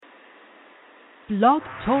Blog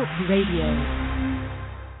Talk Radio.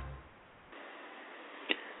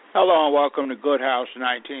 Hello and welcome to Good House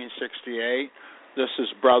 1968. This is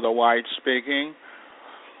Brother White speaking.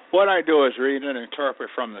 What I do is read and interpret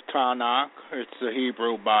from the Tanakh. It's the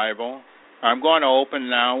Hebrew Bible. I'm going to open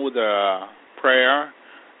now with a prayer,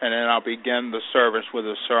 and then I'll begin the service with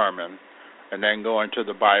a sermon, and then go into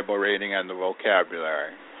the Bible reading and the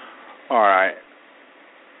vocabulary. All right.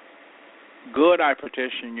 Good, I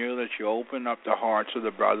petition you that you open up the hearts of the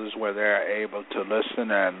brothers where they are able to listen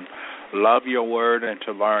and love your word and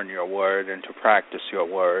to learn your word and to practice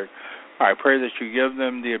your word. I pray that you give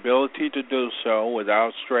them the ability to do so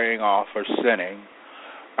without straying off or sinning.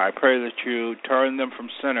 I pray that you turn them from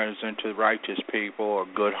sinners into righteous people or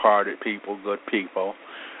good-hearted people, good people.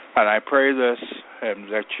 And I pray this,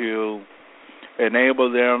 and that you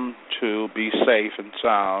enable them to be safe and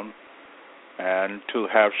sound and to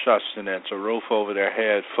have sustenance, a roof over their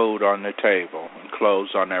head, food on their table, and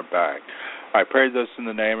clothes on their back. I pray this in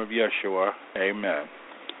the name of Yeshua. Amen.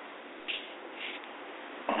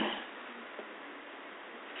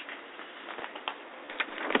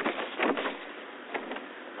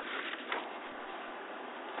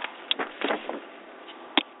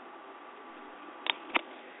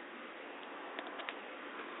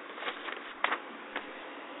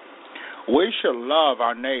 We should love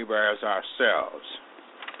our neighbor as ourselves.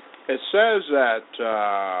 It says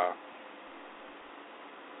that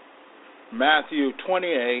Matthew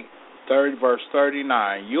 28, verse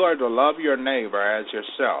 39, you are to love your neighbor as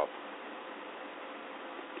yourself.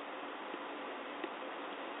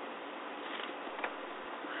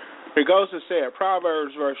 It goes to say it,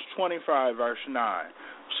 Proverbs verse 25, verse 9.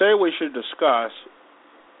 Say we should discuss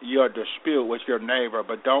your dispute with your neighbor,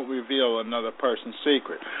 but don't reveal another person's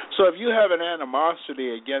secret. So if you have an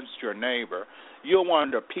animosity against your neighbor, you'll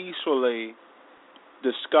want to peacefully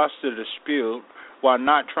discuss the dispute while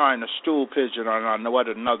not trying to stool pigeon on what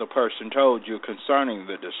another person told you concerning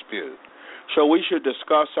the dispute. So we should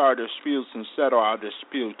discuss our disputes and settle our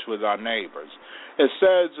disputes with our neighbors. It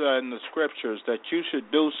says in the scriptures that you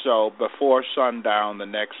should do so before sundown the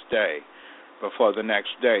next day. Before the next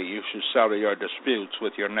day, you should settle your disputes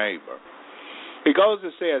with your neighbor. He goes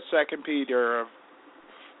to say at 2 Peter,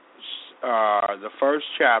 the first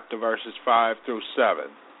chapter, verses 5 through 7.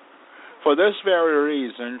 For this very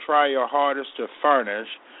reason, try your hardest to furnish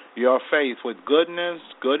your faith with goodness,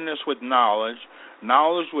 goodness with knowledge,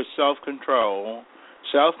 knowledge with self-control,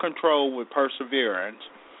 self-control with perseverance,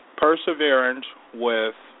 perseverance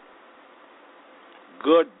with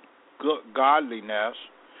good godliness,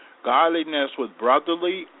 godliness with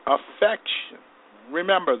brotherly affection.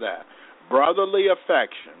 Remember that. Brotherly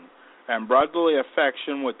affection, and brotherly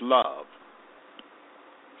affection with love.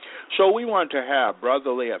 So we want to have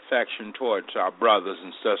brotherly affection towards our brothers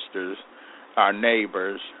and sisters, our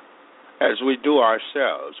neighbors, as we do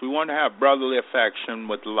ourselves. We want to have brotherly affection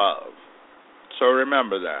with love. So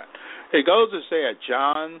remember that. It goes to say at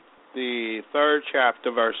John, the 3rd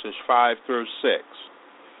chapter, verses 5 through 6.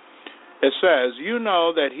 It says, you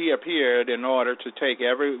know that he appeared in order to take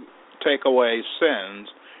away sins,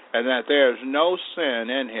 and that there is no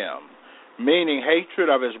sin in him, meaning hatred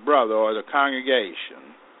of his brother or the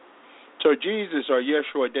congregation. So Jesus or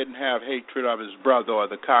Yeshua didn't have hatred of his brother or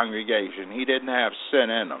the congregation. He didn't have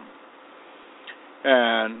sin in him.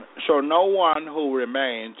 And so no one who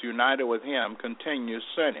remains united with him continues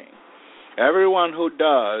sinning. Everyone who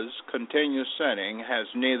does continue sinning has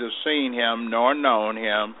neither seen him nor known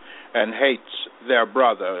him and hates their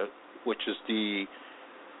brother, which is the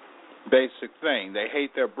basic thing. They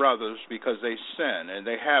hate their brothers because they sin, and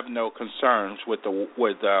they have no concerns with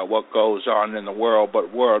what goes on in the world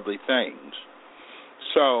but worldly things.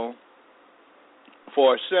 So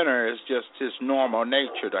for a sinner, it's just his normal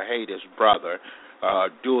nature to hate his brother,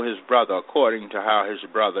 do his brother according to how his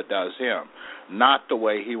brother does him, not the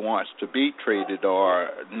way he wants to be treated or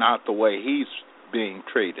not the way he's being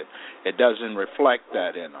treated. It doesn't reflect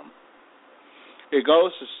that in him. It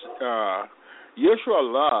goes to, Yeshua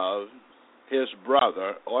loved his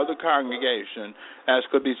brother or the congregation as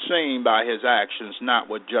could be seen by his actions, not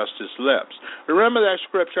with just his lips. Remember that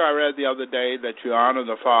scripture I read the other day, that you honor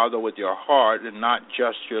the Father with your heart and not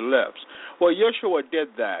just your lips. Well, Yeshua did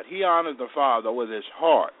that. He honored the Father with his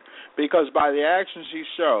heart, because by the actions he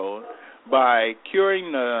showed, by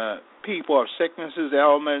curing the people of sicknesses,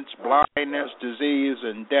 ailments, blindness, disease,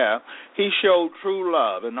 and death, he showed true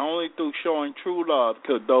love, and only through showing true love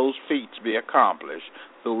could those feats be accomplished,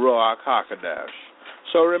 through Ruach HaKodesh.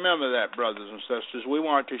 So remember that, brothers and sisters. We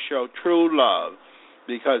want to show true love,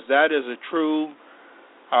 because that is a true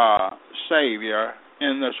Savior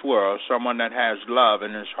in this world, someone that has love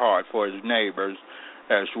in his heart for his neighbors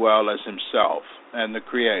as well as himself and the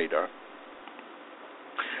Creator.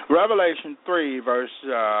 Revelation 3, verse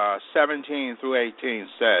 17 through 18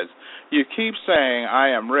 says, "You keep saying, 'I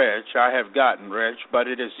am rich, I have gotten rich,' but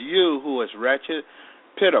it is you who is wretched,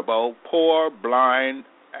 pitiable, poor, blind,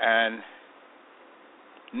 and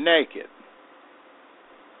naked."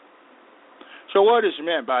 So what is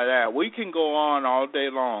meant by that? We can go on all day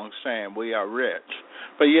long saying we are rich,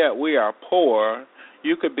 but yet we are poor.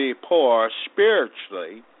 You could be poor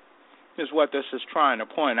spiritually, is what this is trying to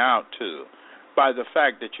point out to, by the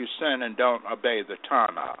fact that you sin and don't obey the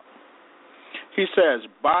Tanakh. He says,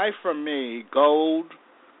 "Buy from me gold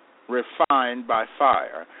refined by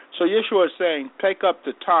fire." So Yeshua is saying, take up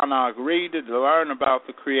the Tanakh, read it, learn about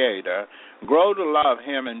the Creator, grow to love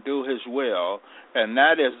Him and do His will, and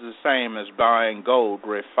that is the same as buying gold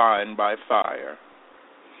refined by fire.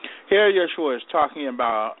 Here Yeshua is talking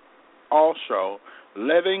about also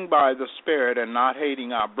living by the Spirit and not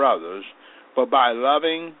hating our brothers, but by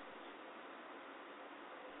loving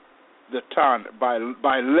the by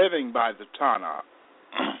living by the Tanakh.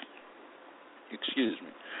 Excuse me.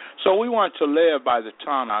 So we want to live by the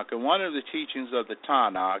Tanakh, and one of the teachings of the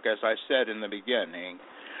Tanakh, as I said in the beginning,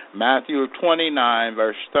 Matthew 29,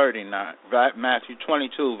 verse 39, Matthew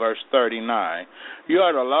 22, verse 39, you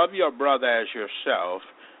are to love your brother as yourself,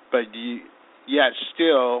 but yet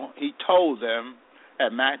still, he told them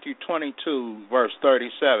at Matthew 22, verse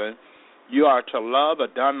 37, you are to love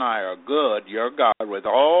Adonai, or good, your God, with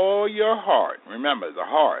all your heart, remember, the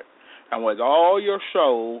heart, and with all your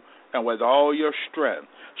soul, and with all your strength.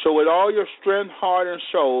 So with all your strength, heart, and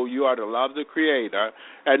soul, you are to love the Creator,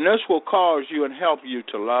 and this will cause you and help you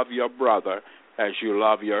to love your brother as you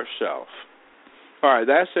love yourself. All right,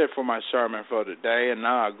 that's it for my sermon for today, and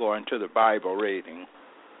now I'll go into the Bible reading.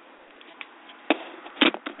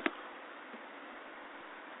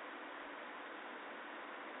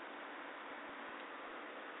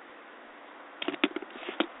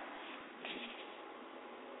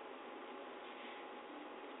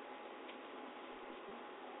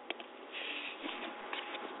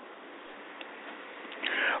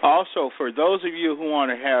 Also, for those of you who want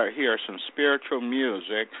to hear some spiritual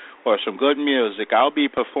music or some good music, I'll be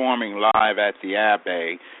performing live at the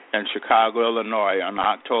Abbey in Chicago, Illinois on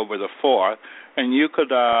October the 4th, and you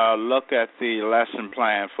could look at the lesson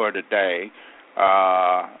plan for today,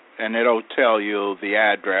 and it'll tell you the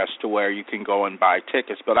address to where you can go and buy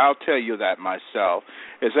tickets, but I'll tell you that myself.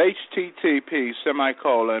 It's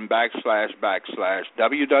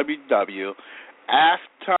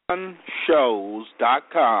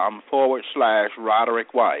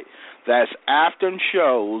http://www.aftonshows.com/Roderick White. That's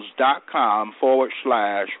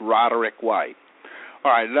aftonshows.com/Roderick White.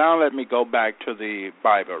 All right, now let me go back to the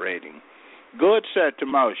Bible reading. Good said to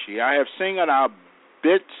Moshe, I have singled out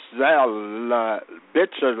Bezalel,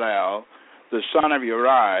 the son of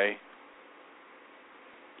Uri,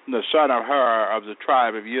 the son of Hur of the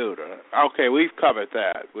tribe of Judah. Okay, we've covered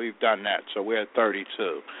that. We've done that, so we're at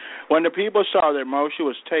 32. When the people saw that Moshe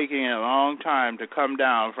was taking a long time to come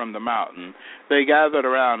down from the mountain, they gathered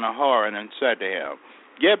around Aharon and said to him,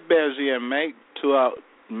 get busy and make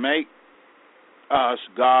us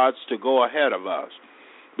gods to go ahead of us,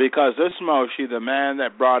 because this Moshe, the man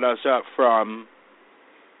that brought us up from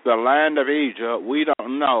the land of Egypt, we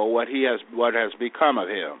don't know what has become of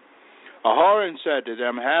him. Aharon said to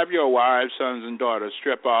them, have your wives, sons, and daughters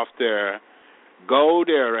strip off their gold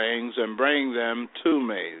earrings and bring them to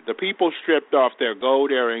me. The people stripped off their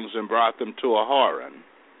gold earrings and brought them to Aharon.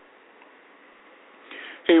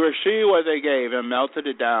 He received what they gave him, melted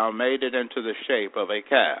it down, made it into the shape of a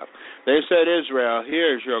calf. They said, Israel,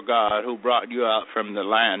 here is your God who brought you out from the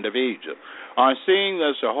land of Egypt. On seeing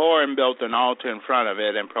this, Aharon built an altar in front of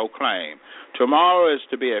it and proclaimed, tomorrow is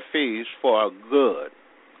to be a feast for a good.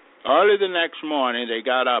 Early the next morning, they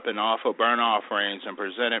got up and offered burnt offerings and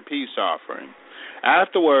presented peace offerings.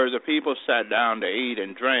 Afterwards, the people sat down to eat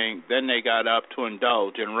and drink. Then they got up to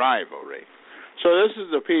indulge in rivalry. So this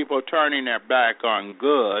is the people turning their back on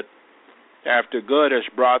good after good has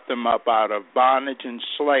brought them up out of bondage and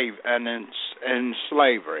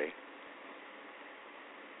slavery.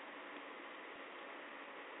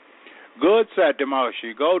 Good said to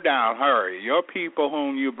Moshe, go down, hurry. Your people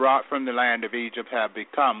whom you brought from the land of Egypt have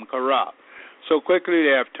become corrupt. So quickly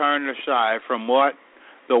they have turned aside from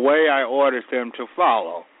the way I ordered them to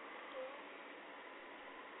follow.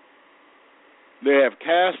 They have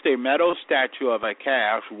cast a metal statue of a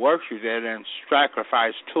calf, worshipped it, and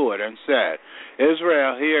sacrificed to it, and said,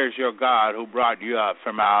 Israel, here is your God who brought you up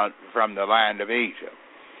from the land of Egypt.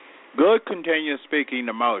 Good continued speaking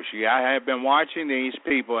to Moshe. I have been watching these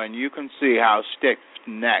people, and you can see how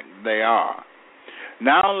stiff-necked they are.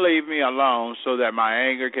 Now leave me alone so that my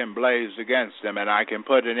anger can blaze against them and I can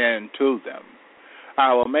put an end to them.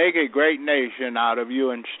 I will make a great nation out of you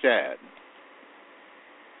instead.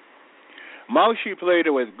 Moshe pleaded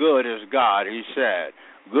with Good, his God. He said,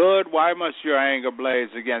 Good, why must your anger blaze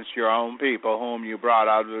against your own people, whom you brought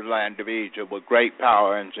out of the land of Egypt with great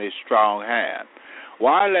power and a strong hand?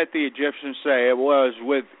 Why let the Egyptians say it was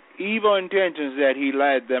with evil intentions that he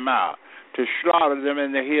led them out, to slaughter them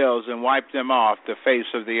in the hills and wipe them off the face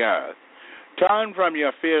of the earth? Turn from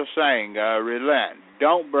your fierce anger, relent.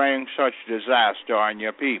 Don't bring such disaster on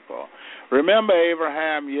your people. Remember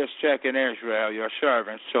Abraham, Yitzchak, and Israel, your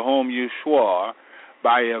servants, to whom you swore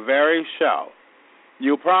by your very self.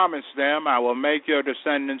 You promised them, I will make your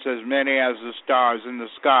descendants as many as the stars in the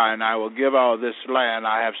sky, and I will give all this land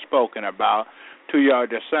I have spoken about to your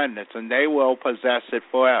descendants, and they will possess it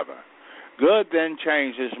forever. Good then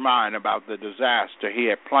changed his mind about the disaster he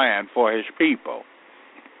had planned for his people.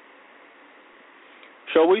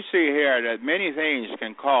 So we see here that many things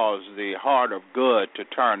can cause the heart of Good to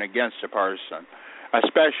turn against a person,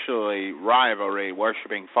 especially rivalry,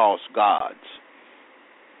 worshiping false gods.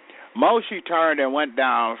 Moshe turned and went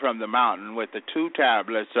down from the mountain with the 2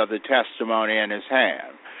 tablets of the testimony in his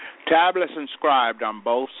hand, tablets inscribed on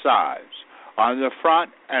both sides, on the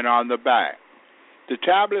front and on the back. The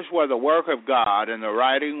tablets were the work of God, and the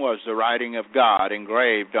writing was the writing of God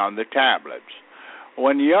engraved on the tablets.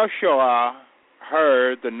 When Joshua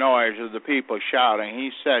heard the noise of the people shouting,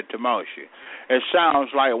 he said to Moshe, It sounds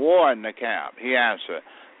like war in the camp. He answered,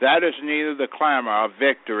 That is neither the clamor of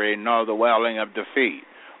victory nor the wailing of defeat.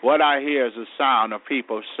 What I hear is the sound of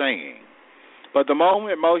people singing. But the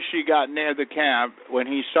moment Moshe got near the camp, when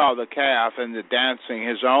he saw the calf and the dancing,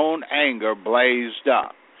 his own anger blazed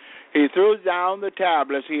up. He threw down the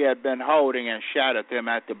tablets he had been holding and shattered them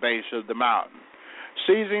at the base of the mountain.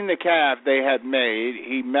 Seizing the calf they had made,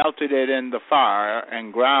 he melted it in the fire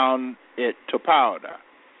and ground it to powder.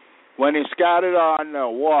 When he scattered on the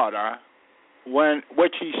water,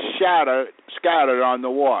 which he scattered on the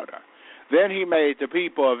water, then he made the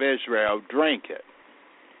people of Israel drink it.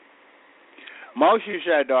 Moshe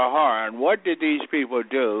said to Aaron, What did these people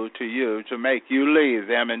do to you to make you lead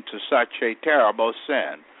them into such a terrible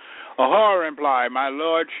sin? Aaron replied, My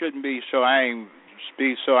Lord shouldn't be so angry.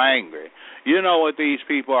 You know what these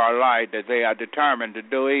people are like, that they are determined to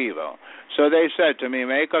do evil. So they said to me,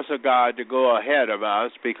 Make us a god to go ahead of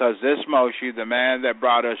us, because this Moshe, the man that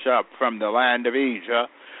brought us up from the land of Egypt,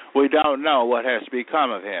 we don't know what has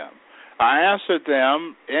become of him. I answered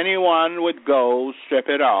them, Anyone with gold, strip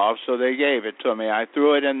it off. So they gave it to me. I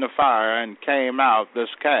threw it in the fire and came out this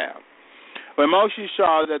calf. When Moshe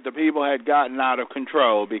saw that the people had gotten out of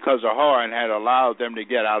control, because Aaron had allowed them to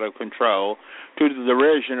get out of control to the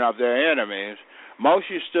derision of their enemies,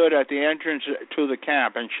 Moshe stood at the entrance to the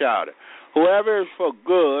camp and shouted, Whoever is for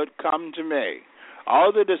good, come to me.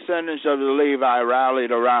 All the descendants of the Levi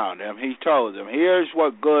rallied around him. He told them, Here's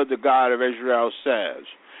what Good, the God of Israel, says.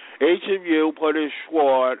 Each of you put his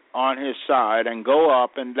sword on his side and go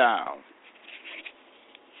up and down.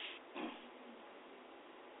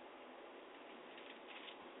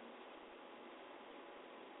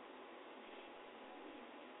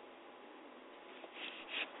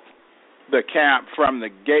 The camp from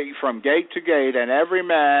gate to gate, and every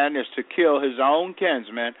man is to kill his own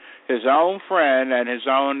kinsman, his own friend, and his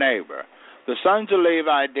own neighbor. The sons of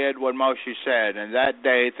Levi did what Moshe said, and that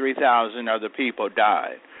day 3,000 of the people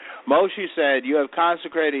died. Moshe said, You have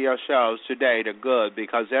consecrated yourselves today to good,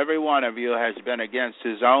 because every one of you has been against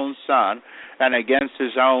his own son and against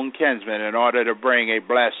his own kinsman, in order to bring a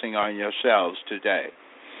blessing on yourselves today.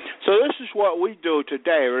 So this is what we do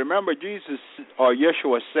today. Remember, Jesus or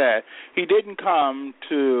Yeshua said he didn't come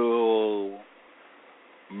to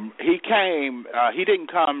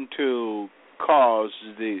cause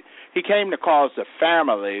the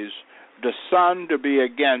families, the son to be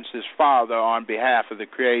against his father on behalf of the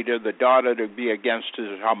Creator, the daughter to be against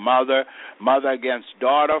her mother, mother against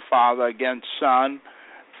daughter, father against son,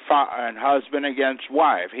 and husband against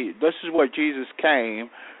wife. This is what Jesus came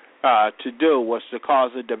to do, was to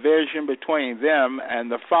cause a division between them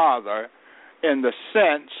and the Father, in the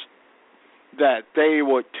sense that they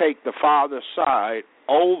would take the Father's side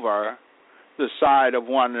over the side of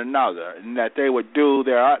one another, and that they would do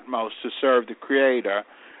their utmost to serve the Creator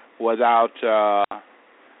without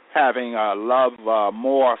having a love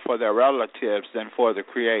more for their relatives than for the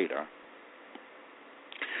Creator.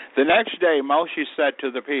 The next day Moshe said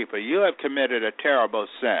to the people, You have committed a terrible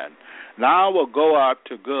sin. Now I will go up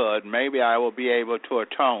to Good. Maybe I will be able to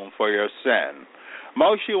atone for your sin.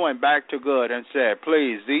 Moshe went back to Good and said,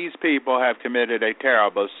 please, these people have committed a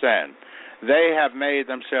terrible sin. They have made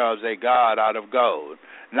themselves a god out of gold.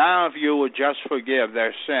 Now if you would just forgive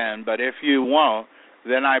their sin, but if you won't,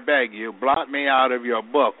 then I beg you, blot me out of your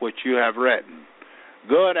book which you have written.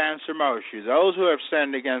 Good, answered Moshe, those who have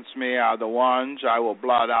sinned against me are the ones I will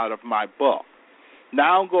blot out of my book.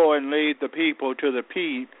 Now go and lead the people to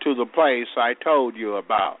the place I told you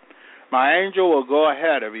about. My angel will go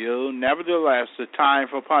ahead of you. Nevertheless, the time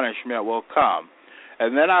for punishment will come,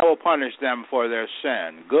 and then I will punish them for their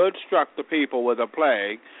sin. Good struck the people with a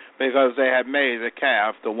plague because they had made the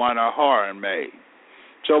calf, the one Aharon made.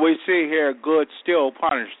 So we see here Good still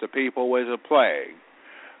punished the people with a plague.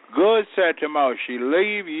 Good said to Moshe,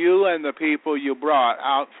 leave you and the people you brought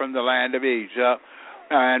out from the land of Egypt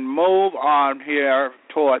and move on here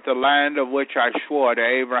toward the land of which I swore to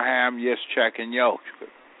Abraham, Yitzchak, and Jacob.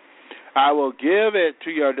 I will give it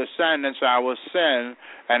to your descendants. I will send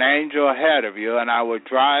an angel ahead of you, and I will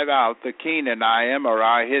drive out the Canaanite,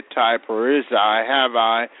 Amorite, Hittite, Perizzite,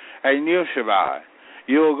 Hivite, and Yeshivite.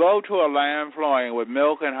 You will go to a land flowing with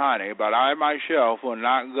milk and honey, but I myself will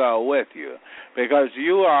not go with you, because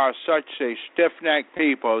you are such a stiff-necked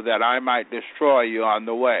people that I might destroy you on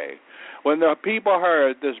the way. When the people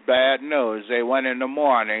heard this bad news, they went in the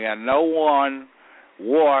mourning, and no one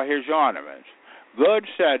wore his ornaments. Good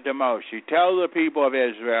said to Moshe, tell the people of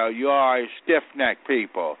Israel, you are a stiff-necked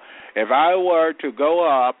people. If I were to go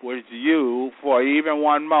up with you for even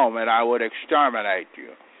one moment, I would exterminate you.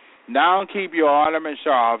 Now keep your ornaments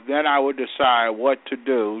off, then I will decide what to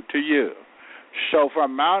do to you. So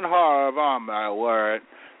from Mount Horeb onward,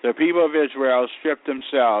 the people of Israel stripped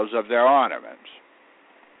themselves of their ornaments.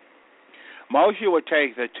 Moshe would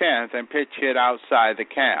take the tent and pitch it outside the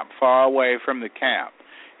camp, far away from the camp.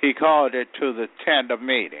 He called it to the tent of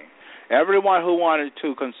meeting. Everyone who wanted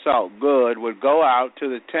to consult Good would go out to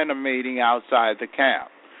the tent of meeting outside the camp.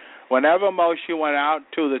 Whenever Moshe went out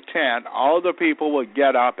to the tent, all the people would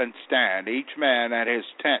get up and stand, each man at his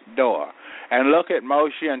tent door, and look at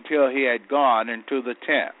Moshe until he had gone into the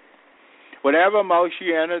tent. Whenever Moshe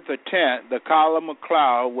entered the tent, the column of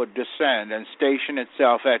cloud would descend and station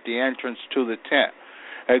itself at the entrance to the tent,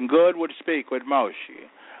 and Good would speak with Moshe.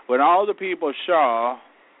 When all the people saw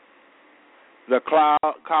the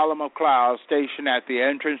column of cloud stationed at the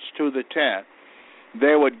entrance to the tent,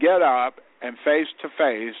 they would get up and face to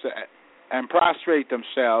face and prostrate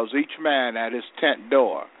themselves, each man at his tent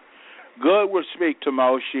door. Good would speak to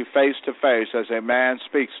Moshe face to face as a man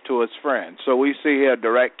speaks to his friend. So we see here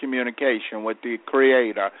direct communication with the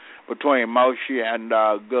Creator between Moshe and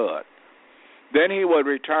Good. Then he would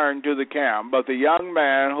return to the camp, but the young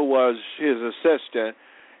man who was his assistant,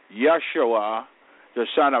 Yeshua, the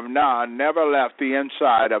son of Nun, never left the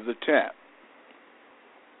inside of the tent.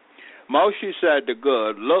 Moshe said to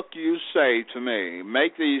Good, look, you say to me,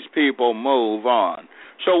 make these people move on.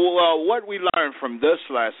 So what we learn from this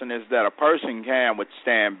lesson is that a person can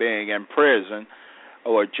withstand being in prison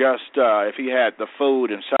or just if he had the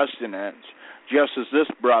food and sustenance, just as this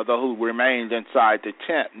brother who remained inside the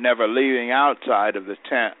tent, never leaving outside of the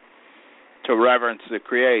tent to reverence the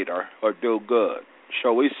Creator or do good.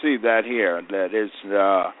 So we see that here, that it's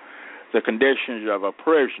the conditions of a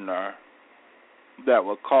prisoner that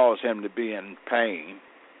will cause him to be in pain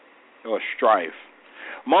or strife.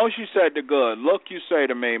 Moshe said to Good, look, you say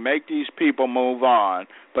to me, make these people move on,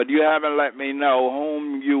 but you haven't let me know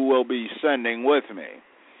whom you will be sending with me.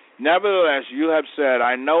 Nevertheless, you have said,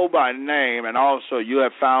 I know by name, and also you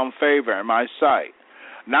have found favor in my sight.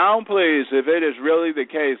 Now, please, if it is really the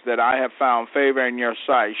case that I have found favor in your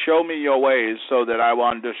sight, show me your ways so that I will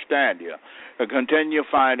understand you, and continue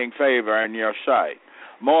finding favor in your sight.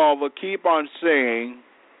 Moreover, keep on seeing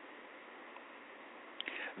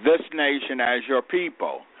this nation as your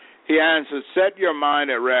people. He answered, set your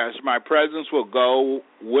mind at rest. My presence will go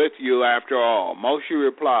with you after all. Moshe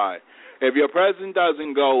replied, if your presence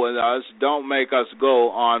doesn't go with us, don't make us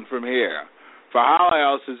go on from here. For how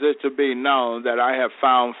else is it to be known that I have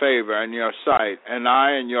found favor in your sight, and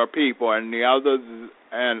I and your people, and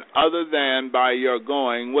other than by your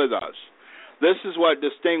going with us? This is what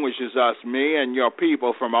distinguishes us, me and your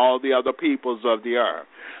people, from all the other peoples of the earth.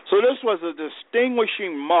 So this was a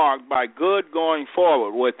distinguishing mark by Good going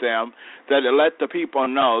forward with them, that it let the people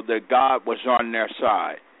know that God was on their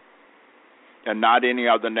side and not any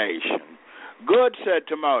other nation. Good said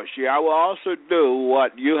to Moshe, I will also do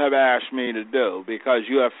what you have asked me to do, because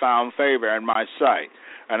you have found favor in my sight,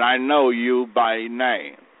 and I know you by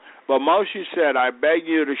name. But Moshe said, I beg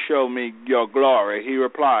you to show me your glory. He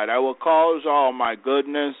replied, I will cause all my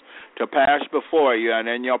goodness to pass before you and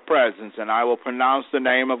in your presence, and I will pronounce the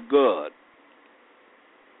name of good.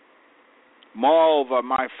 Moreover,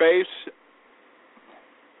 my face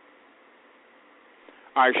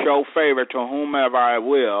I show favor to whomever I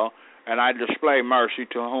will, and I display mercy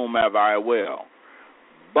to whomever I will.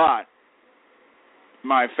 But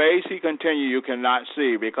my face, he continued, you cannot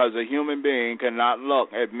see, because a human being cannot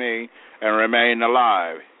look at me and remain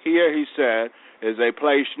alive. Here, he said, is a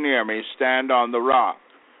place near me. Stand on the rock.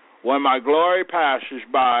 When my glory passes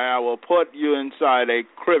by, I will put you inside a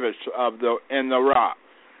crevice in the rock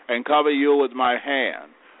and cover you with my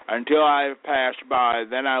hand. Until I have passed by,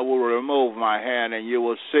 then I will remove my hand, and you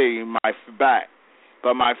will see my back.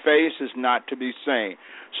 But my face is not to be seen.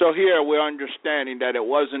 So here we're understanding that it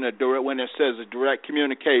wasn't a direct, when it says a direct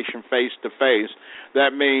communication face to face,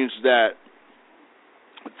 that means that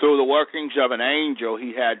through the workings of an angel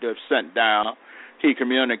he had to have sent down, he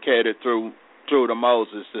communicated through to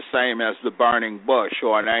Moses, the same as the burning bush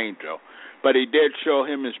or an angel. But he did show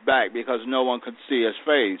him his back because no one could see his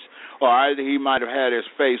face. Or either he might have had his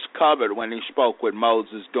face covered when he spoke with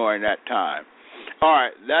Moses during that time. All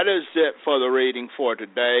right, that is it for the reading for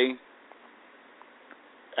today.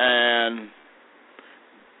 And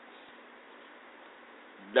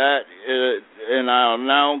I'll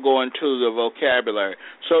now go into the vocabulary.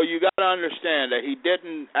 So you got to understand that he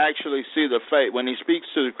didn't actually see the face. When he speaks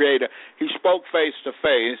to the Creator, he spoke face to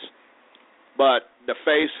face, but the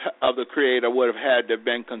face of the Creator would have had to have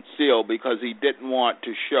been concealed because he didn't want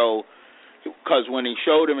to show, because when he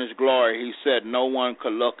showed him his glory, he said no one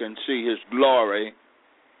could look and see his glory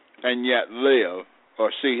and yet live,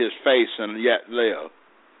 or see his face and yet live.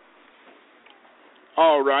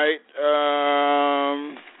 All right.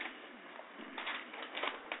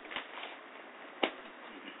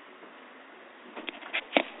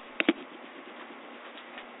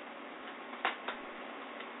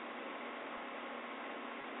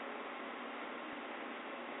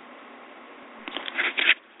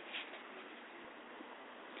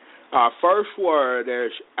 Our first word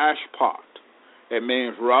is ashpot. It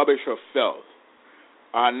means rubbish or filth.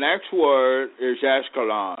 Our next word is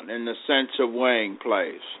Ashkelon, in the sense of weighing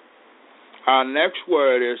place. Our next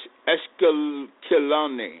word is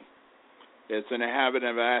Eskeloni. It's an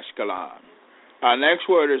inhabitant of Ashkelon. Our next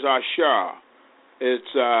word is Asher. It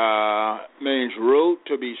means root,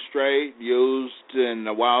 to be straight, used in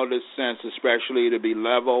the wildest sense, especially to be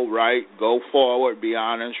level, right, go forward, be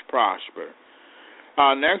honest, prosper.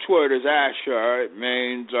 Our next word is Asher. It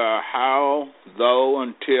means how, though,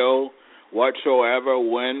 until, whatsoever,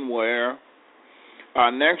 when, where.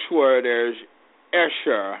 Our next word is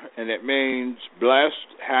Esher, and it means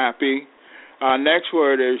blessed, happy. Our next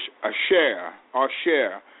word is Asher, or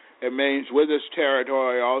share. It means with his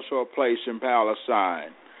territory, also a place in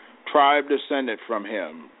Palestine. Tribe descended from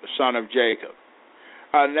him, the son of Jacob.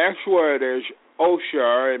 Our next word is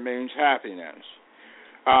Osher. It means happiness.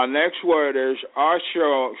 Our next word is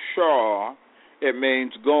Ashur. It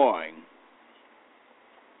means going.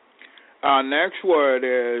 Our next word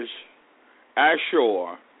is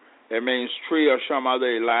Ashur. It means tree or some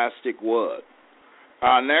other elastic wood.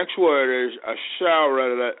 Our next word is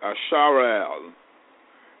Asharel,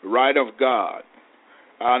 right of God.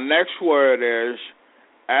 Our next word is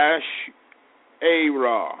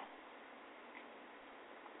Ash-Arah,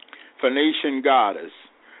 Phoenician goddess.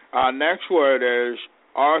 Our next word is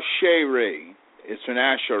Asheri. It's an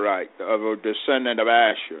Asherite, of a descendant of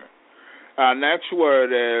Asher. Our next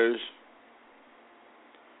word is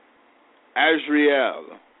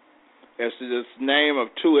Azriel. It's the name of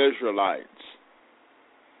two Israelites.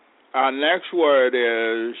 Our next word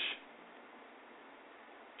is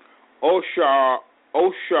Osharna,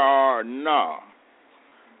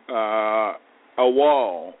 a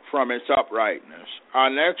wall from its uprightness. Our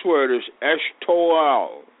next word is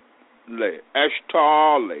Eshtali,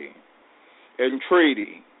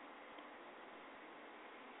 entreaty.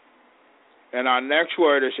 And our next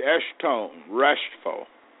word is Eshton, restful.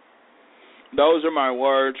 Those are my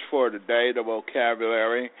words for today, the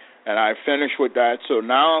vocabulary, and I finished with that. So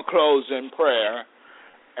now I'll close in prayer.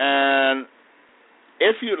 And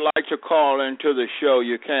if you'd like to call into the show,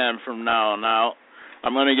 you can from now on out.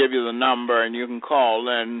 I'm going to give you the number, and you can call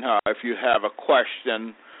in if you have a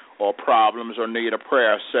question or problems or need a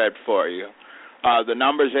prayer said for you. The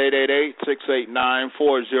number is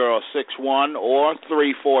 888-689-4061 or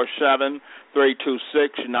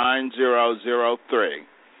 347-326-9003.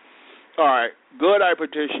 All right. Good, I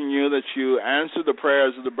petition you that you answer the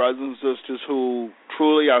prayers of the brothers and sisters who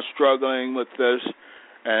truly are struggling with this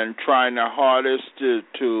and trying their hardest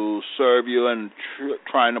to serve you and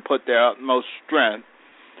trying to put their utmost strength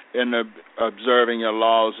in observing your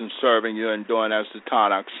laws and serving you and doing as the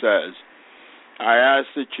Tanakh says. I ask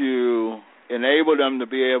that you enable them to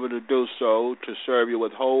be able to do so, to serve you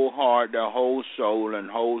with whole heart, their whole soul, and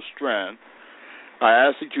whole strength. I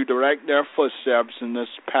ask that you direct their footsteps in this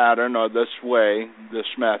pattern or this way, this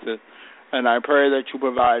method, and I pray that you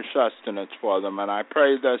provide sustenance for them. And I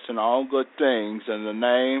pray this in all good things in the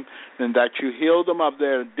name, and that you heal them of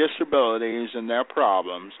their disabilities and their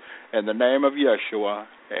problems. In the name of Yeshua,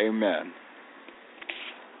 amen.